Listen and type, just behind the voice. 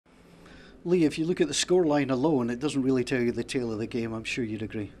Lee, if you look at the scoreline alone, it doesn't really tell you the tale of the game. I'm sure you'd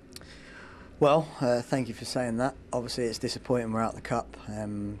agree. Well, thank you for saying that. Obviously, it's disappointing we're out of the cup.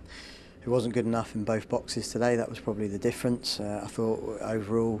 It wasn't good enough in both boxes today. That was probably the difference. I thought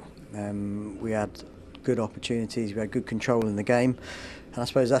overall we had good opportunities, we had good control in the game, and I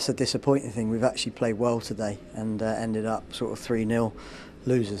suppose that's a disappointing thing. We've actually played well today and ended up sort of 3-0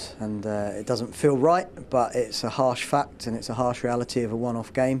 losers, and it doesn't feel right, but it's a harsh fact and it's a harsh reality of a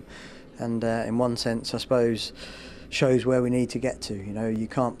one-off game, and in one sense I suppose shows where we need to get to. You know, you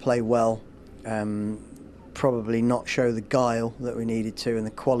can't play well, probably not show the guile that we needed to and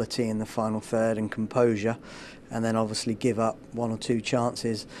the quality in the final third and composure, and then obviously give up one or two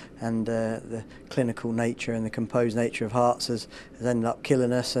chances, and the clinical nature and the composed nature of Hearts has ended up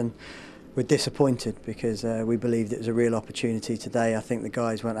killing us, and we're disappointed because we believed it was a real opportunity today. I think the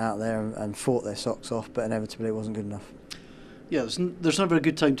guys went out there and fought their socks off, but inevitably it wasn't good enough. Yeah, there's never a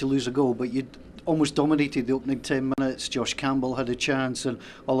good time to lose a goal, but you'd almost dominated the opening 10 minutes. Josh Campbell had a chance, and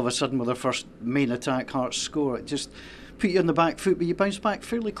all of a sudden with their first main attack, Hearts score. It just put you on the back foot, but you bounced back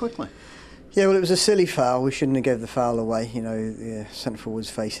fairly quickly. Yeah, well, it was a silly foul. We shouldn't have given the foul away. You know, the centre forward's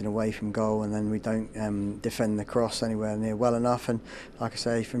facing away from goal, and then we don't defend the cross anywhere near well enough. And like I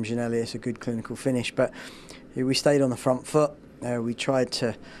say, from Ginelli, it's a good clinical finish. But we stayed on the front foot. We tried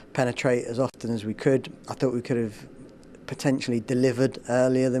to penetrate as often as we could. I thought we could have potentially delivered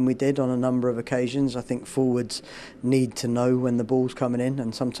earlier than we did on a number of occasions. I think forwards need to know when the ball's coming in,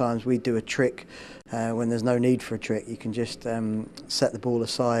 and sometimes we do a trick when there's no need for a trick. You can just set the ball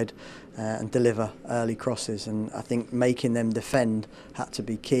aside and deliver early crosses, and I think making them defend had to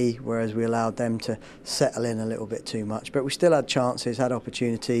be key, whereas we allowed them to settle in a little bit too much. But we still had chances, had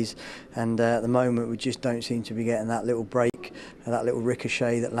opportunities, and at the moment we just don't seem to be getting that little break, that little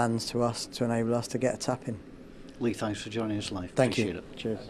ricochet that lands to us to enable us to get a tap in. Lee, thanks for joining us live. Thank Appreciate you. it. Cheers.